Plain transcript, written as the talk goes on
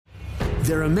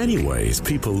There are many ways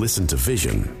people listen to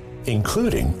Vision,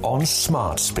 including on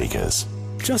smart speakers.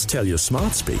 Just tell your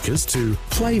smart speakers to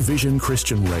play Vision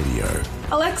Christian Radio.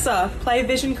 Alexa, play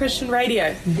Vision Christian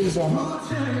Radio. Vision.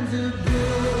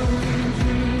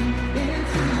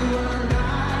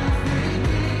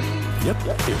 Yep,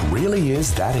 it really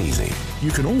is that easy. You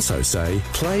can also say,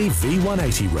 play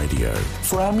V180 Radio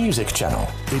for our music channel.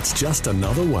 It's just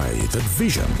another way that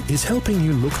Vision is helping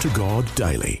you look to God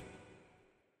daily.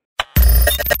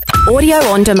 Audio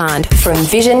on demand from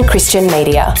Vision Christian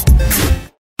Media.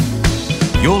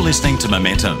 You're listening to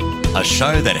Momentum, a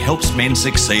show that helps men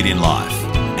succeed in life.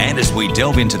 And as we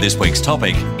delve into this week's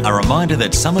topic, a reminder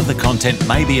that some of the content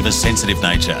may be of a sensitive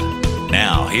nature.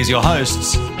 Now, here's your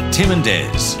hosts, Tim and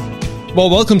Des. Well,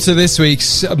 welcome to this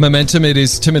week's Momentum. It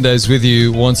is Tim and Des with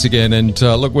you once again. And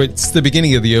look, it's the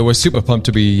beginning of the year. We're super pumped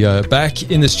to be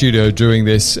back in the studio doing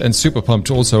this, and super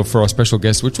pumped also for our special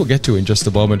guest, which we'll get to in just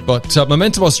a moment. But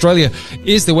Momentum Australia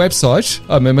is the website,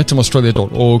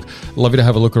 momentumaustralia.org. Love you to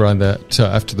have a look around that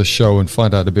after the show and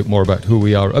find out a bit more about who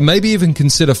we are. And maybe even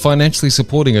consider financially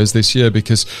supporting us this year,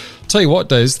 because tell you what,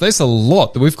 Des, there's a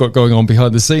lot that we've got going on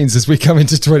behind the scenes as we come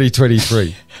into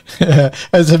 2023.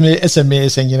 It's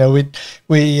amazing. You know,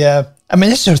 I mean,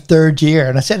 this is our third year,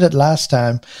 and I said it last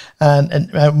time, and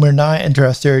we're now into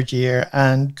our third year,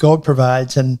 and God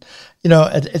provides, and you know,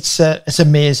 it's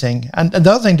amazing. And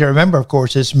the other thing to remember, of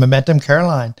course, is Momentum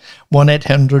Caroline,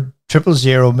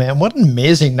 1-800-000 men. What an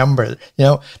amazing number, you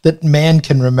know, that men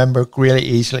can remember really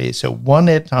easily. So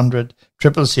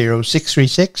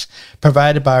 1-800-000-636,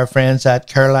 provided by our friends at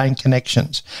Caroline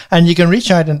Connections. And you can reach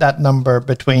out at that number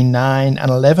between 9 and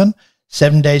 11,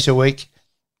 7 days a week,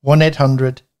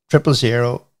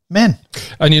 1-800-000-men.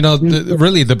 And, you know,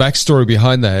 really the backstory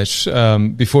behind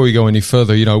that, before we go any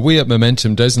further, you know, we at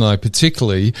Momentum, Des and I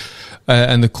particularly,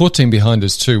 and the core team behind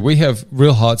us too, we have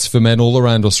real hearts for men all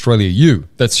around Australia.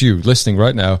 That's you listening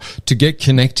right now, to get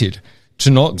connected, to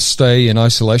not stay in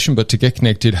isolation, but to get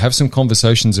connected, have some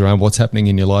conversations around what's happening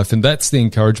in your life. And that's the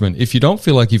encouragement. If you don't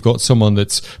feel like you've got someone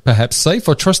that's perhaps safe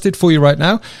or trusted for you right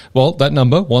now, well, that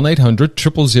number,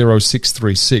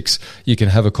 1-800-000-636, you can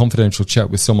have a confidential chat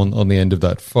with someone on the end of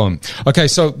that phone. Okay,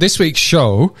 so this week's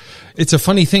show, it's a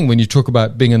funny thing when you talk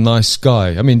about being a nice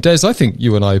guy. I mean, Des, I think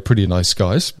you and I are pretty nice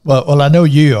guys. Well, I know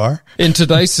you are. In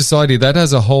today's society, that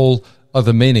has a whole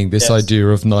other meaning, this idea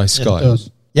of nice guy. It does.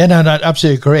 Yeah, no, I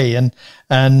absolutely agree. And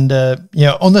you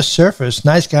know, on the surface,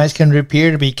 nice guys can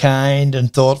appear to be kind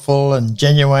and thoughtful and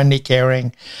genuinely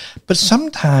caring. But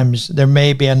sometimes there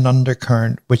may be an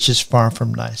undercurrent which is far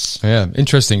from nice. Yeah,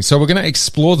 interesting. So we're going to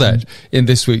explore that in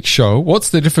this week's show. What's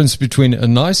the difference between a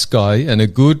nice guy and a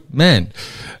good man?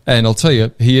 And I'll tell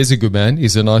you, he is a good man.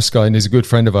 He's a nice guy, and he's a good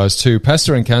friend of ours too.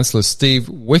 Pastor and counsellor Steve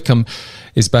Wickham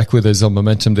is back with us on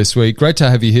Momentum this week. Great to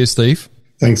have you here, Steve.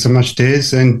 Thanks so much,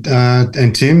 Des and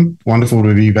Tim. Wonderful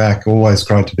to be back. Always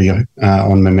great to be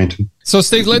on Momentum. So,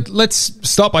 Steve, let's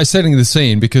start by setting the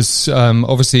scene, because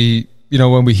obviously, you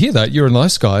know, when we hear that you're a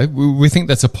nice guy, we think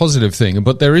that's a positive thing.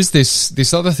 But there is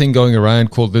this other thing going around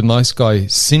called the nice guy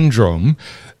syndrome.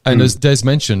 And as Des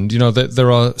mentioned, you know, that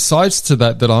there are sides to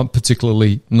that aren't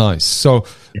particularly nice. So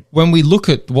when we look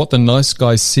at what the nice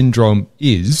guy syndrome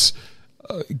is,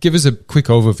 give us a quick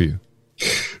overview.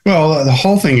 Well, the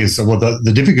whole thing is,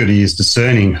 the difficulty is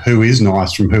discerning who is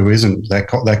nice from who isn't,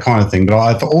 that kind of thing. But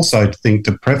I also think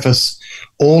to preface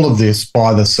all of this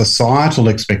by the societal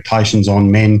expectations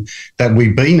on men that we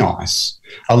be nice.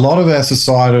 A lot of our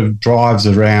society drives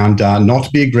around not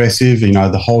to be aggressive, you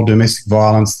know, the whole domestic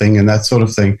violence thing and that sort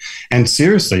of thing. And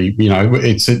seriously, you know,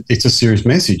 it's a serious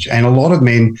message. And a lot of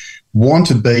men want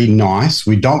to be nice.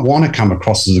 We don't want to come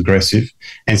across as aggressive.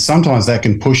 And sometimes that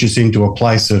can push us into a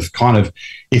place of kind of,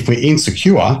 if we're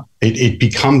insecure, it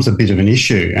becomes a bit of an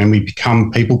issue, and we become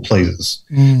people pleasers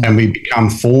and we become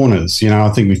fawners. You know, I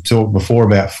think we've talked before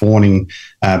about fawning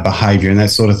behaviour and that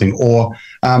sort of thing, or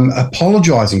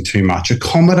apologising too much,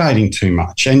 accommodating too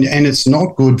much. And it's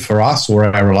not good for us or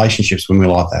our relationships when we're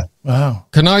like that. Wow.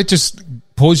 Can I just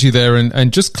pause you there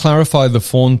and just clarify the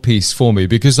fawn piece for me,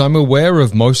 because I'm aware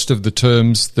of most of the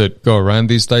terms that go around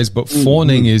these days, but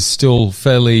fawning is still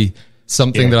fairly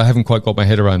something that I haven't quite got my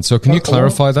head around. So can you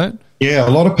clarify that? Yeah,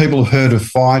 a lot of people have heard of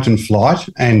fight and flight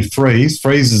and freeze.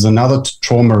 Freeze is another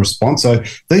trauma response. So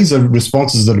these are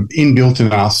responses that are inbuilt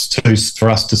in us for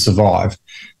us to survive,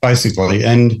 basically.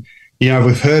 And, you know,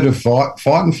 we've heard of fight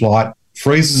and flight.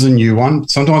 Freeze is a new one.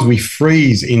 Sometimes we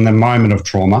freeze in the moment of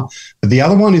trauma. But the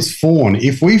other one is fawn.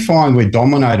 If we find we're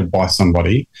dominated by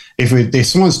somebody, if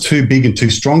someone's too big and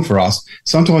too strong for us,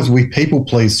 sometimes we people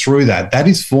please through that. That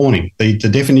is fawning. The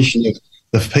definition of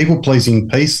the people-pleasing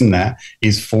piece in that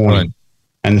is fawning.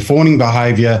 And the fawning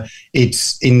behaviour, it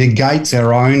negates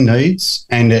our own needs,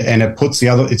 and it puts the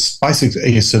other. It's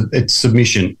basically it's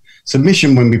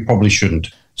submission when we probably shouldn't.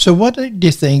 So, what do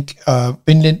you think?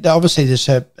 Obviously, there's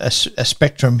a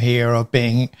spectrum here of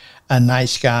being a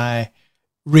nice guy,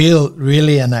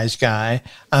 really a nice guy,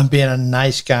 and being a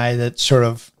nice guy that sort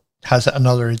of has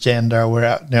another agenda.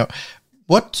 Where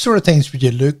what sort of things would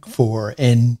you look for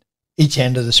in each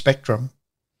end of the spectrum?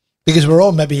 Because we're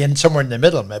all maybe somewhere in the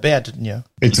middle. Maybe I didn't know.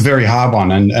 It's a very hard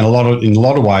one, and in a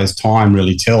lot of ways, time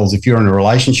really tells. If you're in a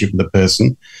relationship with a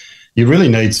person, you really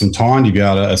need some time to be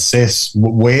able to assess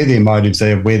where their motives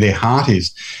are, where their heart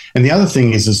is. And the other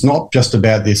thing is, it's not just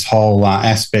about this whole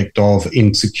aspect of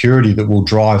insecurity that will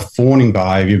drive fawning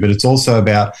behaviour, but it's also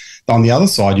about, on the other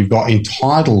side, you've got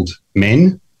entitled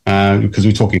men, because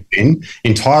we're talking men,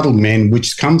 entitled men,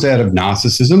 which comes out of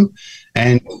narcissism.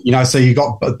 And, so you've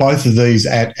got both of these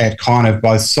at kind of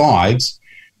both sides.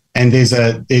 And there's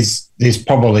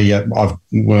probably, I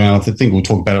think we'll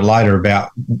talk about it later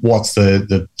about what's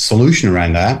the solution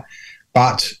around that.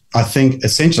 But I think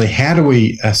essentially, how do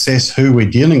we assess who we're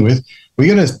dealing with? We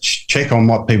got to check on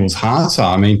what people's hearts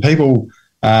are. I mean, people,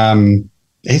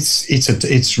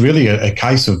 it's really a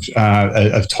case of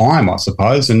time, I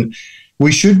suppose. And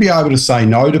we should be able to say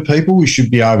no to people. We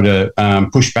should be able to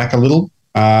push back a little.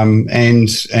 And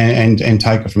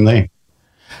take it from there.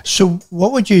 So,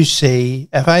 what would you say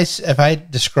if I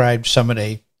described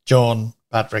somebody, John,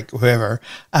 Patrick, whoever,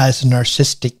 as a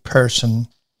narcissistic person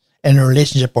in a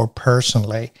relationship or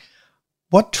personally?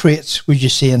 What traits would you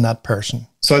see in that person?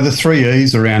 So, the 3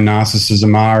 E's around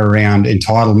narcissism are around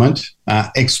entitlement,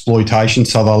 exploitation.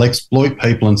 So they'll exploit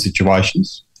people and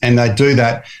situations, and they do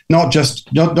that not just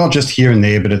here and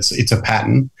there, but it's a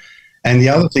pattern. And the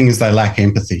other thing is they lack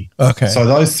empathy. Okay. So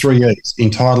those 3 E's,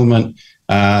 entitlement,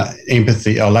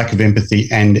 empathy, or lack of empathy,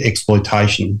 and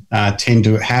exploitation tend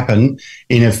to happen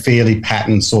in a fairly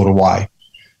patterned sort of way.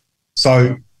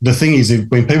 So the thing is,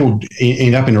 when people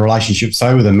end up in a relationship,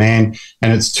 say with a man,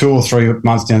 and it's 2 or 3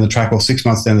 months down the track or 6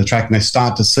 months down the track, and they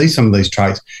start to see some of these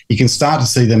traits, you can start to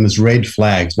see them as red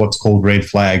flags, what's called red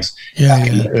flags,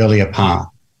 in the earlier part.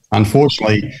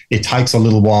 Unfortunately, it takes a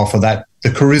little while for the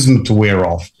charisma to wear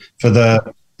off, for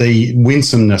the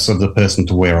winsomeness of the person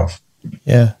to wear off.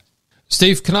 Yeah.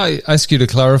 Steve, can I ask you to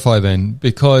clarify then?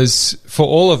 Because for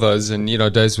all of us, and,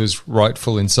 Des was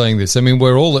rightful in saying this, I mean,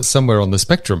 we're all somewhere on the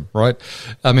spectrum, right?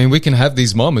 I mean, we can have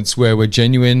these moments where we're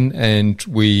genuine and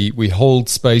we hold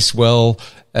space well,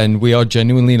 and we are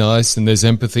genuinely nice, and there's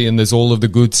empathy, and there's all of the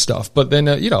good stuff. But then,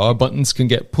 our buttons can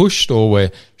get pushed, or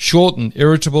we're short and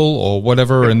irritable or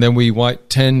whatever, and then we might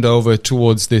tend over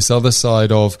towards this other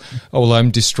side of,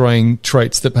 I'm displaying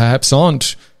traits that perhaps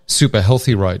aren't super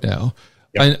healthy right now.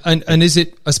 Yep. And is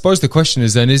it, I suppose the question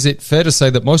is then, is it fair to say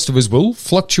that most of us will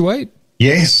fluctuate?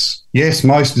 Yes,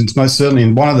 most certainly.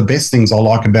 And one of the best things I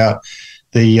like about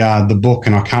the book,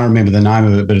 and I can't remember the name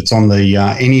of it, but it's on the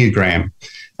Enneagram.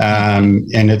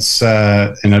 And it's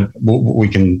the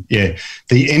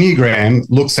Enneagram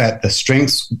looks at the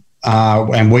strengths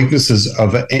and weaknesses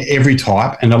of every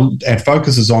type, and it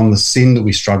focuses on the sin that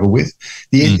we struggle with.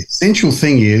 The essential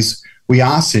thing is we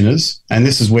are sinners, and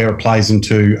this is where it plays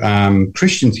into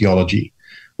Christian theology.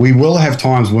 We will have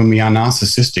times when we are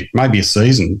narcissistic, maybe a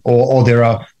season, or there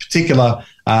are particular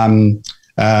Cloud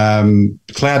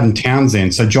and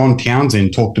Townsend. So John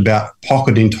Townsend talked about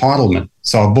pocket entitlement.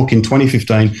 So a book in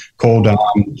 2015 called The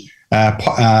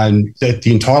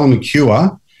Entitlement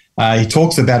Cure. He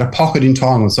talks about a pocket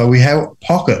entitlement. So we have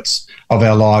pockets of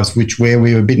our lives where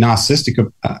we're a bit narcissistic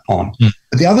on.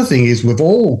 But the other thing is we've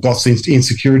all got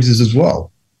insecurities as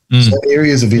well. So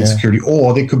areas of insecurity,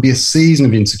 or there could be a season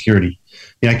of insecurity,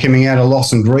 coming out of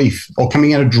loss and grief, or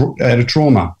coming out of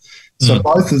trauma. So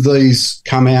both of these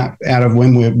come out of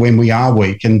when we are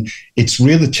weak, and it's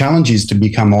really the challenge is to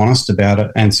become honest about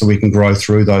it, and so we can grow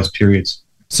through those periods.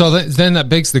 So then that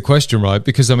begs the question, right?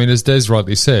 Because I mean, as Des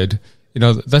rightly said,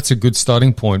 that's a good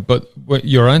starting point. But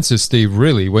your answer, Steve,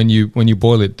 really, when you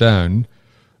boil it down,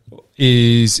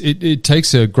 is it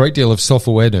takes a great deal of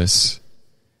self-awareness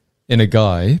in a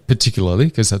guy, particularly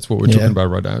because that's what we're talking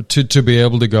about right now, to be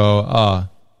able to go,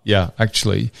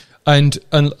 actually. And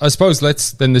I suppose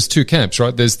then there's 2 camps,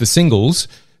 right? There's the singles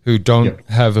who don't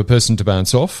have a person to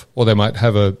bounce off, or they might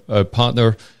have a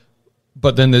partner,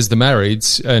 but then there's the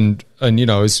marrieds, and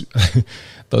as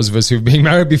those of us who've been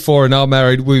married before and are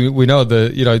married, we know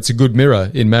that, it's a good mirror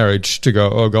in marriage to go,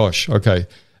 oh gosh, okay.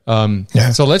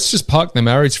 So let's just park the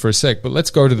marriage for a sec, but let's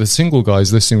go to the single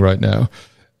guys listening right now.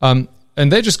 And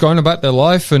they're just going about their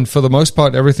life, and for the most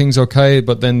part, everything's okay,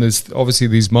 but then there's obviously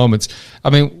these moments. I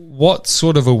mean, what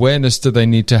sort of awareness do they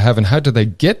need to have, and how do they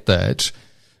get that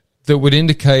that would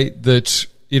indicate that,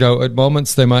 at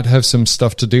moments they might have some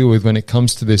stuff to deal with when it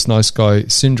comes to this nice guy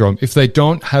syndrome. If they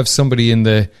don't have somebody in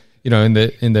their,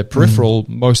 in their peripheral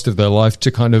most of their life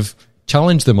to kind of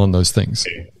challenge them on those things.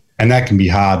 And that can be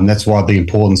hard, and that's why the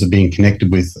importance of being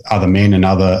connected with other men and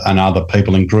other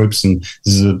people in groups. And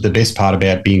this is the best part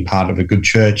about being part of a good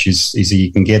church is that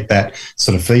you can get that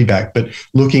sort of feedback. But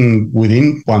looking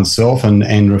within oneself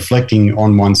and reflecting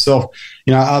on oneself,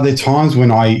 are there times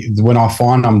when I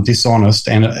find I'm dishonest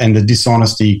and the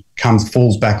dishonesty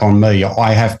falls back on me?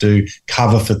 I have to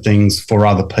cover for things for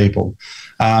other people.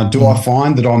 Do I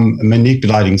find that I'm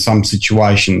manipulating some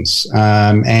situations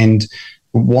and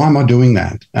why am I doing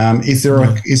that? Is there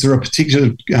a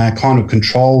particular kind of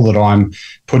control that I'm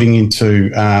putting into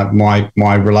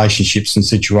my relationships and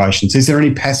situations? Is there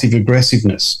any passive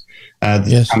aggressiveness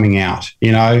that's coming out?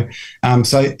 So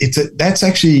that's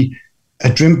actually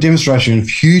a demonstration of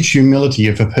huge humility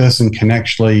if a person can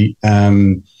actually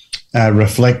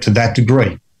reflect to that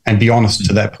degree and be honest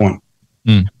to that point.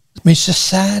 I mean,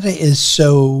 society is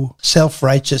so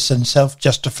self-righteous and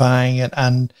self-justifying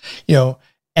and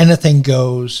anything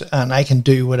goes and I can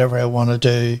do whatever I want to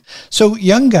do. So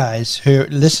young guys who are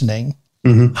listening,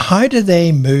 how do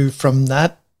they move from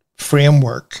that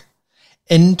framework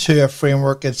into a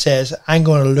framework that says, I'm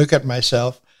going to look at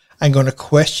myself, I'm going to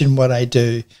question what I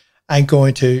do, I'm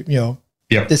going to,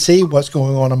 to see what's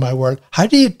going on in my world. How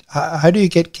do you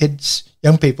get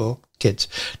young people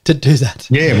to do that?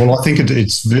 Yeah, well, I think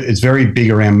it's very big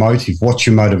around motive. What's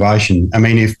your motivation? I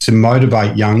mean, if to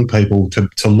motivate young people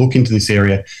to look into this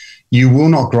area, you will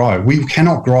not grow. We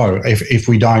cannot grow if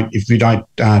we don't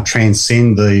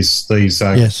transcend these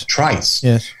traits.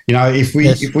 Yes.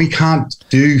 If we can't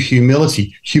do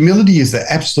humility is the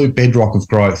absolute bedrock of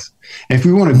growth. And if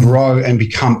we want to grow and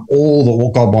become all that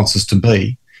what God wants us to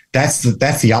be, that's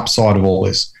the upside of all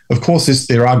this. Of course,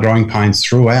 there are growing pains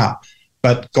throughout.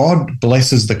 But God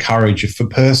blesses the courage of a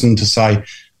person to say,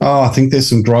 I think there's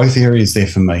some growth areas there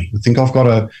for me. I think I've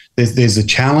got there's a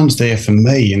challenge there for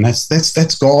me. And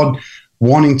that's God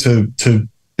wanting to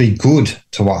be good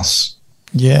to us.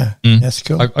 Yeah, that's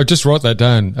cool. I just wrote that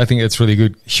down. I think it's really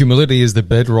good. Humility is the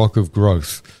bedrock of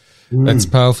growth. That's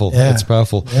powerful. Yeah. That's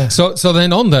powerful. Yeah. So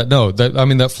then on that note,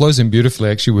 that flows in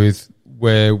beautifully actually with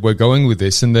where we're going with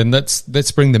this. And then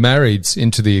let's bring the marrieds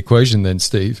into the equation then,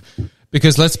 Steve.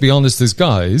 Because let's be honest, as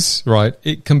guys, right,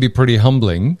 it can be pretty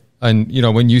humbling. And,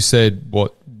 when you said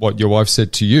what your wife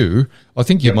said to you, I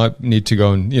think you might need to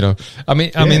go and, I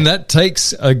mean, that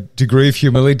takes a degree of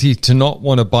humility to not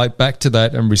want to bite back to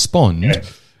that and respond,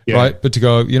 right? But to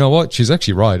go, you know what, she's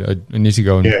actually right. I need to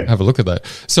go and have a look at that.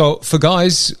 So for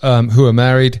guys who are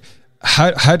married,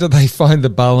 how do they find the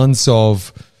balance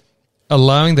of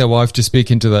allowing their wife to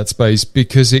speak into that space?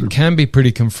 Because it can be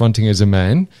pretty confronting as a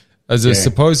man, as a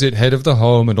supposed head of the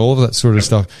home and all of that sort of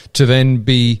stuff, to then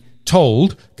be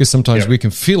told, because sometimes we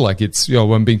can feel like it's,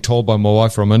 when being told by my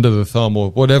wife or I'm under the thumb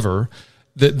or whatever,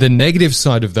 the negative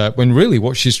side of that, when really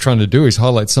what she's trying to do is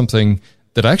highlight something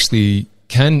that actually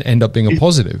can end up being a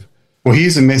positive. Well,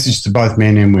 here's a message to both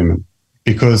men and women,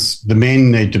 because the men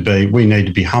need to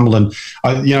be humble. And,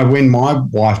 when my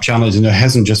wife challenged, and it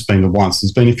hasn't just been the once,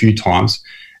 it's been a few times,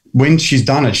 when she's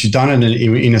done it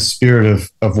in a spirit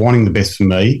of wanting the best for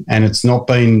me, and it's not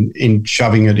been in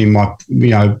shoving it in my,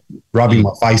 rubbing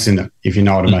my face in it, if you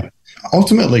know what I mean.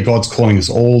 Ultimately, God's calling us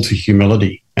all to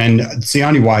humility, and it's the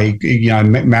only way,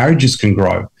 marriages can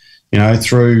grow,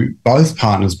 through both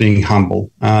partners being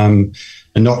humble and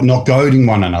not goading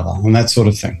one another and that sort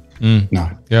of thing. No.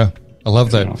 Yeah. I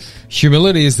love that.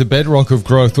 Humility is the bedrock of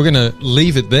growth. We're going to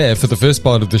leave it there for the first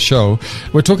part of the show.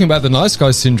 We're talking about the nice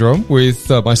guy syndrome with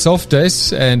myself,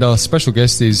 Des, and our special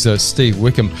guest is Steve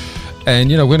Wickham. And,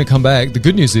 we're going to come back. The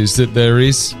good news is that there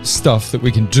is stuff that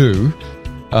we can do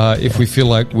if we feel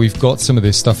like we've got some of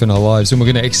this stuff in our lives. And we're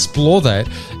going to explore that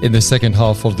in the second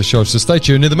half of the show. So stay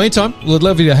tuned. In the meantime, we'd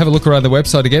love you to have a look around the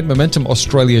website again,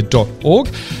 momentumaustralia.org.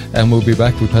 And we'll be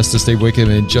back with Pastor Steve Wickham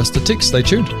in just a tick. Stay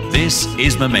tuned. This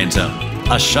is Momentum,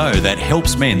 a show that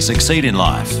helps men succeed in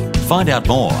life. Find out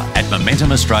more at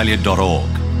momentumaustralia.org.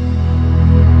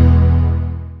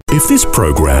 If this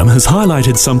program has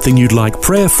highlighted something you'd like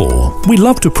prayer for, we'd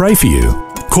love to pray for you.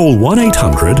 Call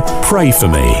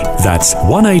 1-800-PRAY-FOR-ME. That's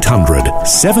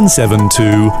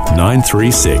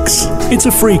 1-800-772-936. It's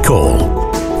a free call.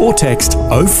 Or text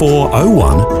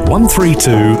 0401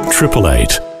 132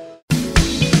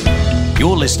 888.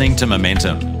 You're listening to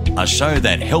Momentum, a show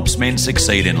that helps men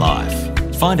succeed in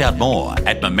life. Find out more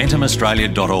at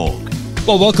momentumaustralia.org.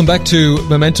 Well, welcome back to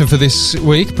Momentum for this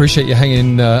week. Appreciate you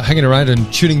hanging around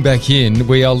and tuning back in.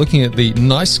 We are looking at the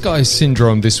nice guy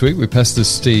syndrome this week with Pastor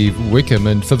Steve Wickham.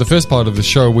 And for the first part of the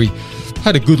show, we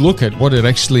had a good look at what it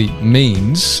actually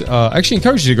means. I actually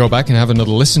encourage you to go back and have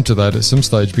another listen to that at some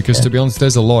stage, because to be honest,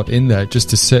 there's a lot in that just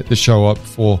to set the show up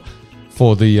for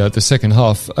the second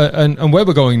half. And where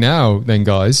we're going now then,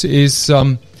 guys, is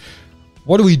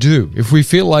what do we do if we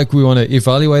feel like we want to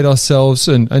evaluate ourselves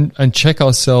and check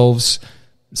ourselves,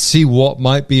 see what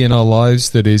might be in our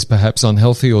lives that is perhaps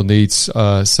unhealthy or needs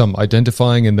some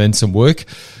identifying and then some work.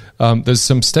 There's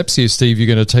some steps here, Steve, you're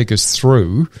going to take us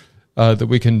through that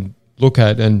we can look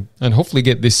at and hopefully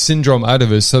get this syndrome out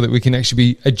of us so that we can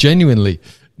actually be a genuinely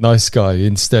nice guy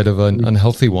instead of an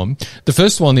unhealthy one. The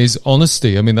first one is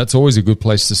honesty. I mean, that's always a good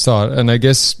place to start. And I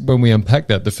guess when we unpack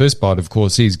that, the first part, of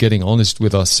course, is getting honest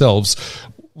with ourselves.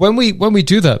 When we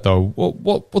do that, though,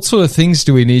 what sort of things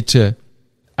do we need to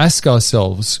ask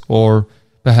ourselves or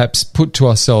perhaps put to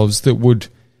ourselves that would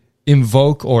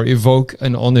invoke or evoke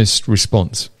an honest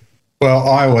response? Well,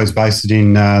 I always base it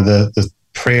in the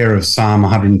prayer of Psalm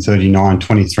 139,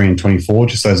 23 and 24,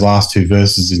 just those last two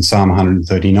verses in Psalm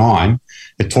 139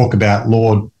 that talk about,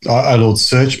 Lord, oh Lord,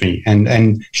 search me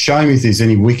and show me if there's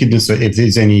any wickedness or if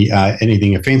there's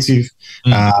anything offensive,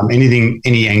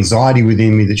 any anxiety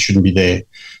within me that shouldn't be there.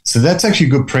 So that's actually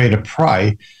a good prayer to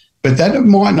pray. But that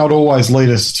might not always lead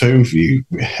us to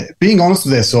being honest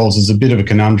with ourselves is a bit of a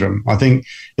conundrum. I think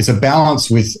it's a balance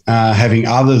with having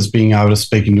others being able to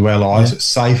speak into our lives,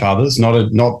 safe others,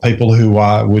 not people who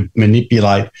would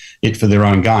manipulate it for their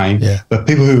own gain, but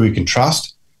people who we can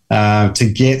trust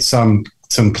to get some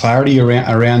clarity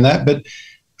around that. But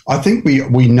I think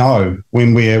we know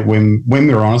when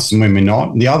we're honest and when we're not.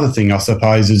 And the other thing, I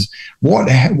suppose, is what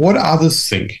others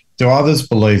think. Do others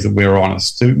believe that we're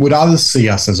honest? Would others see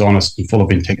us as honest and full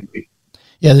of integrity?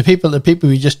 Yeah, the people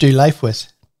we just do life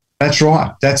with. That's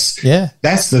right.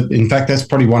 In fact, that's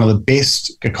probably one of the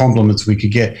best compliments we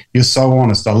could get. You're so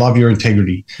honest. I love your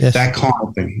integrity. Yes. That kind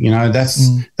of thing. You know,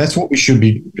 that's what we should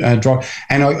be driving.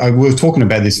 And we were talking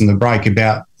about this in the break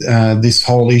about this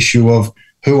whole issue of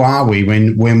who are we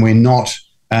when we're not,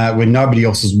 when nobody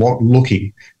else is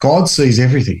looking. God sees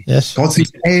everything. Yes. God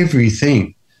sees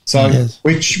everything. So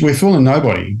we're fooling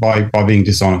nobody by being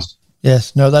dishonest.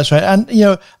 Yes, no, that's right. And,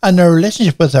 and a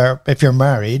relationship if you're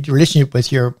married, relationship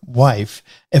with your wife,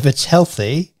 if it's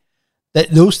healthy,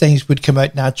 those things would come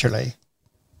out naturally.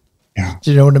 Yeah.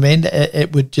 Do you know what I mean?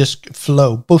 It would just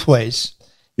flow both ways.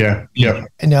 Yeah, yeah.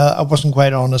 And I wasn't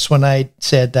quite honest when I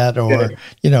said that, or,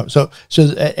 so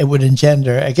it would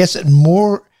engender, I guess,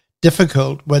 more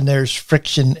difficult when there's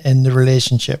friction in the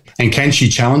relationship. And can she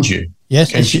challenge you?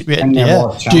 Yes.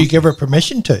 Do you give her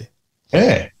permission to?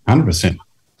 Yeah, 100%.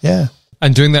 Yeah.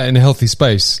 And doing that in a healthy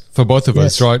space for both of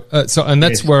us, right? And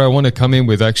that's where I want to come in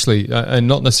with, actually, and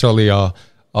not necessarily our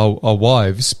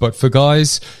wives, but for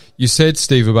guys. You said,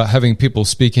 Steve, about having people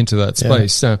speak into that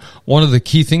space. Now, one of the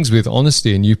key things with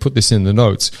honesty, and you put this in the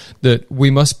notes, that we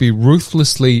must be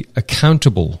ruthlessly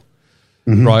accountable.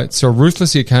 Mm-hmm. Right? So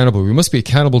ruthlessly accountable. We must be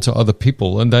accountable to other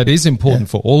people, and that is important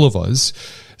for all of us.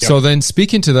 Yep. So then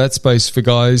speak into that space for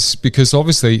guys, because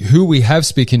obviously who we have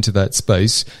speak into that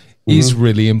space is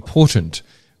really important,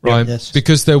 right? Yes.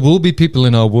 Because there will be people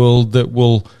in our world that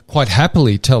will quite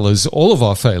happily tell us all of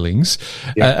our failings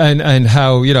and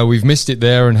how, we've missed it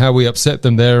there and how we upset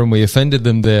them there and we offended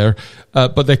them there.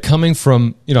 But they're coming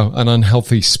from, an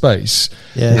unhealthy space.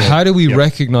 Yeah. How do we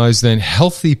recognize then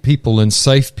healthy people and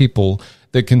safe people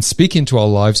that can speak into our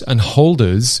lives and hold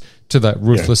us to that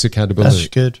ruthless accountability? That's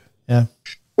good. Yeah.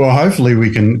 Well, hopefully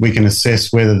we can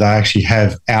assess whether they actually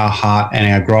have our heart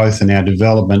and our growth and our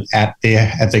development at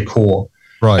their core.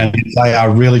 Right. And if they are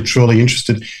really, truly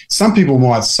interested. Some people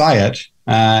might say it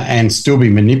and still be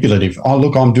manipulative. Oh,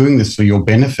 look, I'm doing this for your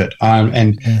benefit.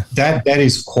 That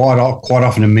is quite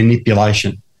often a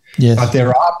manipulation. Yes. But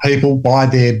there are people by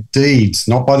their deeds,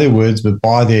 not by their words, but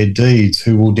by their deeds,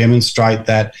 who will demonstrate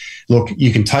that, look,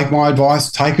 you can take my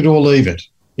advice, take it or leave it.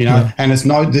 And there's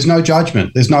no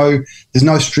judgment. There's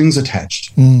no strings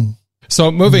attached. Mm.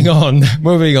 So moving on,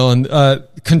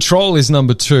 control is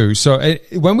number 2. So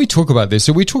when we talk about this,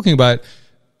 are we talking about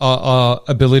our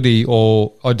ability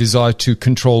or our desire to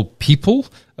control people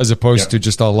as opposed to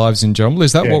just our lives in general?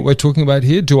 Is that what we're talking about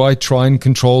here? Do I try and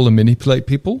control and manipulate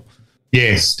people?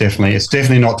 Yes, definitely. It's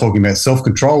definitely not talking about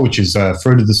self-control, which is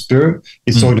fruit of the Spirit.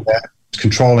 It's talking about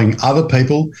controlling other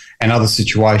people and other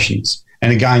situations.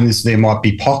 And again, there might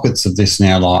be pockets of this in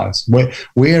our lives.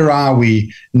 Where are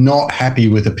we not happy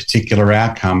with a particular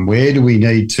outcome? Where do we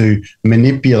need to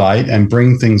manipulate and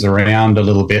bring things around a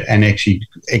little bit and actually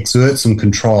exert some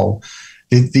control?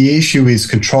 the issue is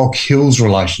control kills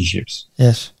relationships.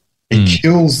 Yes. It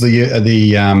kills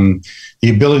the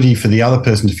ability for the other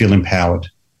person to feel empowered.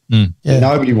 Yeah.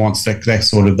 Nobody wants those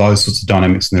sorts of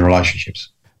dynamics in their relationships.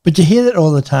 But you hear that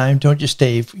all the time, don't you,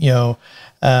 Steve? Men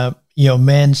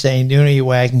saying the only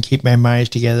way I can keep my marriage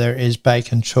together is by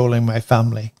controlling my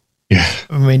family. Yeah.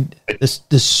 I mean,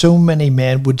 there's so many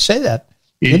men would say that,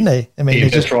 didn't they? I mean,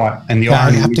 that's right. And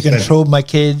I have to control my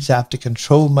kids. I have to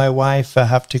control my wife. I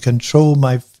have to control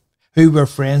who we're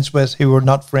friends with, who we're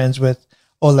not friends with,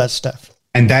 all that stuff.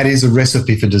 And that is a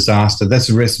recipe for disaster. That's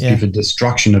a recipe for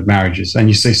destruction of marriages. And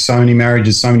you see so many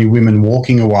marriages, so many women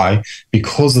walking away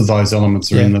because of those elements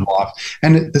that are in their life.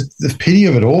 And the pity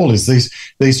of it all is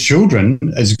these children,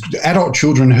 as adult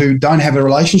children who don't have a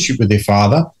relationship with their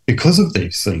father because of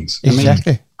these things.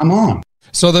 Exactly. I mean, come on.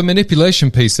 So the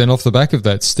manipulation piece then off the back of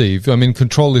that, Steve, I mean,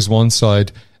 control is one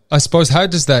side. I suppose, how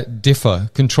does that differ?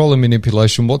 Control and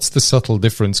manipulation, what's the subtle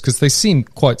difference? Because they seem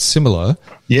quite similar.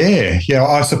 Yeah.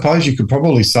 I suppose you could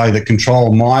probably say that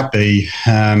control might be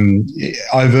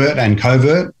overt and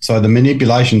covert. So the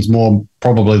manipulation's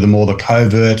probably the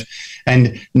covert.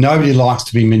 And nobody likes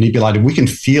to be manipulated. We can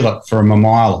feel it from a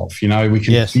mile off. We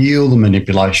can feel the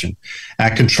manipulation.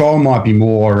 Control might be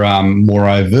more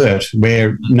overt,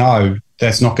 where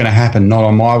that's not going to happen, not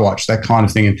on my watch, that kind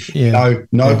of thing. And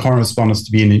no correspondence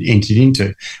to be entered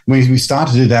into. When we start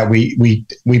to do that, we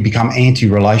become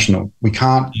anti-relational. We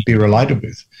can't be related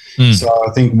with. So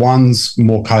I think one's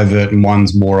more covert and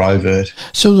one's more overt.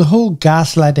 So the whole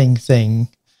gaslighting thing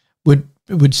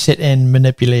would sit in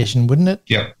manipulation, wouldn't it?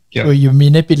 Yep. Where you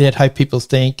manipulate how people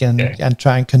think and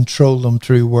try and control them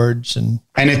through words. And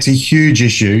it's a huge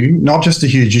issue, not just a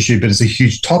huge issue, but it's a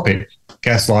huge topic,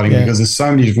 gaslighting, because there's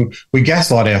so many different. We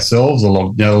gaslight ourselves a lot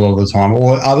of the time,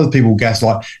 or other people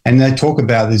gaslight, and they talk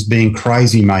about this being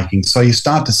crazy making. So you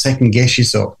start to second guess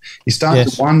yourself. You start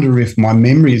to wonder if my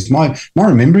memory is my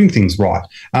remembering things right.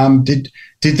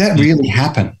 Did that really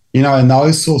happen? And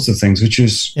those sorts of things, which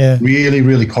is really,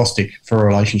 really caustic for a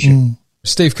relationship.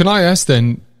 Steve, can I ask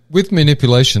then, with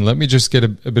manipulation, let me just get a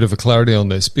bit of a clarity on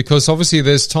this, because obviously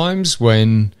there's times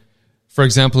when, for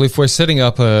example, if we're setting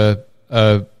up a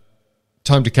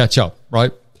time to catch up,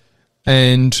 right?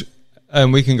 And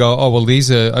we can go,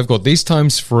 I've got these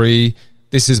times free.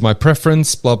 This is my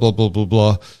preference, blah, blah, blah, blah,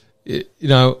 blah.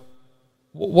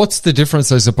 What's the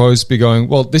difference, I suppose, be going,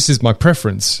 well, this is my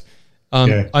preference.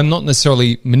 I'm not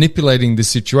necessarily manipulating the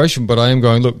situation, but I am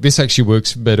going, look, this actually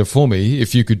works better for me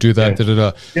if you could do that.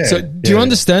 So do you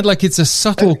understand? Like, it's a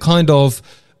subtle kind of,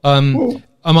 am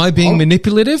I being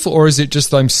manipulative, or is it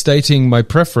just I'm stating my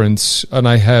preference and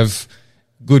I have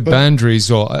good boundaries?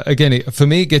 Or again, for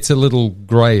me, it gets a little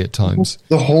grey at times.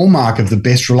 The hallmark of the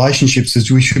best relationships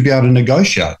is we should be able to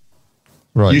negotiate.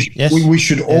 Right. We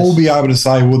should all be able to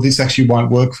say, well, this actually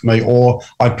won't work for me, or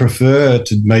I prefer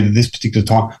to meet at this particular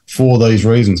time for these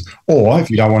reasons. Or if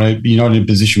you don't want to, you're not in a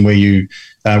position where you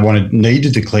need to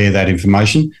declare that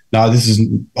information. No,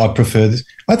 I prefer this.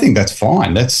 I think that's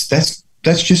fine. That's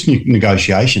just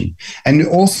negotiation. And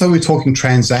also we're talking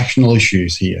transactional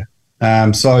issues here.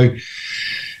 So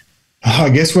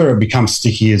I guess where it becomes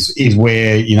sticky is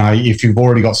where, if you've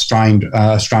already got strained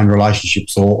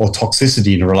relationships or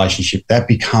toxicity in a relationship,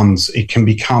 it can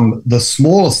become the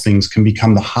smallest things can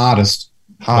become the hardest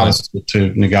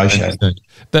to negotiate.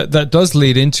 That does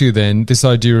lead into then this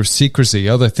idea of secrecy.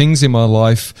 Are there things in my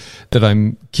life that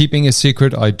I'm keeping a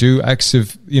secret? I do acts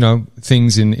of,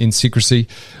 things in secrecy.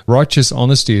 Righteous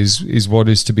honesty is what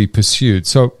is to be pursued.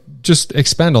 So just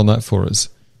expand on that for us.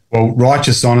 Well,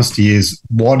 righteous honesty is,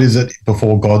 what is it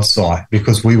before God's sight?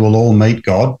 Because we will all meet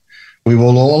God. We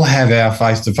will all have our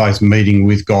face-to-face meeting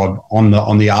with God on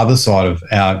the other side of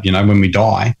our, when we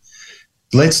die.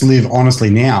 Let's live honestly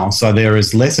now, so there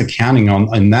is less accounting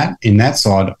in that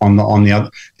side on the other.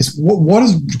 What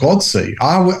does God see?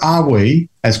 Are we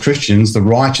as Christians the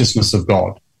righteousness of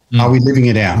God? Are we living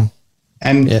it out?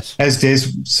 And as Des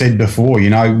said before,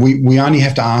 we only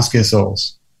have to ask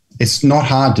ourselves. It's not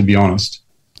hard, to be honest.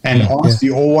 And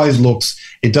honesty always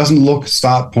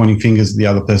start pointing fingers at the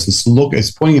other person.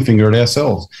 It's pointing a finger at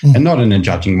ourselves, and not in a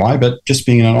judging way, but just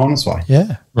being in an honest way.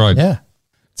 Yeah. Right. Yeah.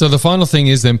 So the final thing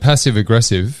is then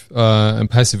passive-aggressive and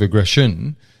passive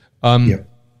aggression.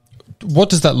 What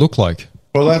does that look like?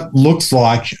 Well, that looks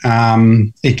like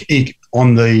on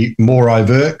the more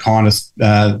overt kind of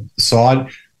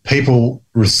side, people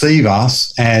receive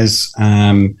us as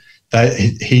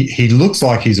he looks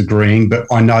like he's agreeing, but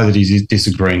I know that he's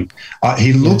disagreeing.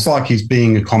 He looks like he's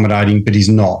being accommodating, but he's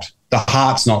not. The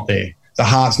heart's not there. The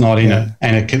heart's not in it,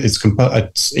 and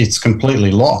it's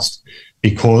completely lost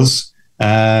because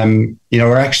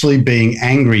are actually being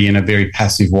angry in a very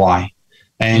passive way.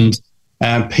 And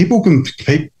people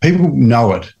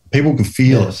know it. People can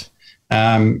feel it.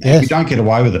 And we don't get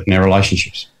away with it in our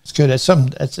relationships. It's good.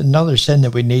 It's another sin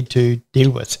that we need to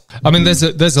deal with. I mean, there's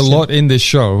a lot in this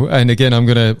show, and again,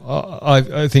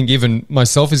 I think even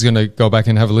myself is gonna go back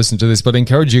and have a listen to this, but I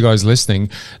encourage you guys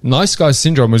listening. Nice guy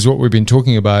syndrome is what we've been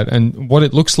talking about, and what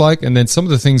it looks like, and then some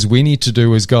of the things we need to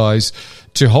do as guys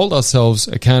to hold ourselves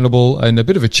accountable, and a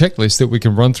bit of a checklist that we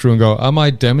can run through and go, am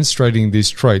I demonstrating these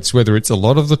traits, whether it's a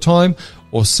lot of the time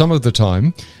or some of the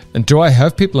time, and do I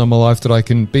have people in my life that I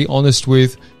can be honest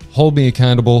with, hold me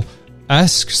accountable,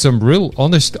 ask some real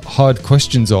honest, hard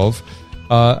questions of,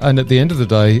 and at the end of the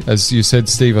day, as you said,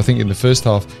 Steve, I think in the first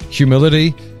half,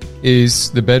 humility is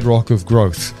the bedrock of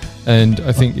growth. And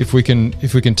I think if we can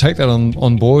take that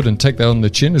on board and take that on the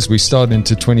chin as we start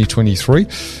into 2023,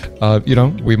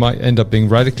 we might end up being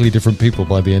radically different people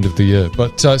by the end of the year.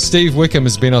 But Steve Wickham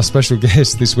has been our special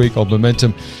guest this week on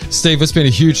Momentum. Steve, it's been a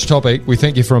huge topic. We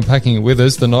thank you for unpacking it with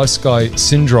us, the nice guy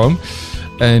syndrome.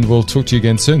 And we'll talk to you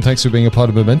again soon. Thanks for being a part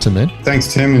of Momentum, man.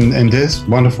 Thanks, Tim and Des.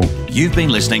 Wonderful. You've been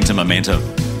listening to Momentum,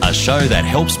 a show that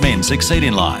helps men succeed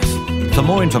in life. For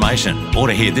more information or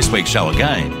to hear this week's show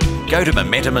again, go to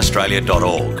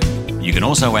MomentumAustralia.org. You can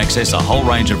also access a whole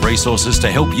range of resources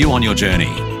to help you on your journey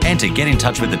and to get in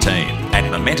touch with the team at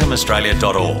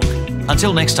MomentumAustralia.org.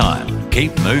 Until next time,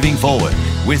 keep moving forward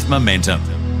with Momentum.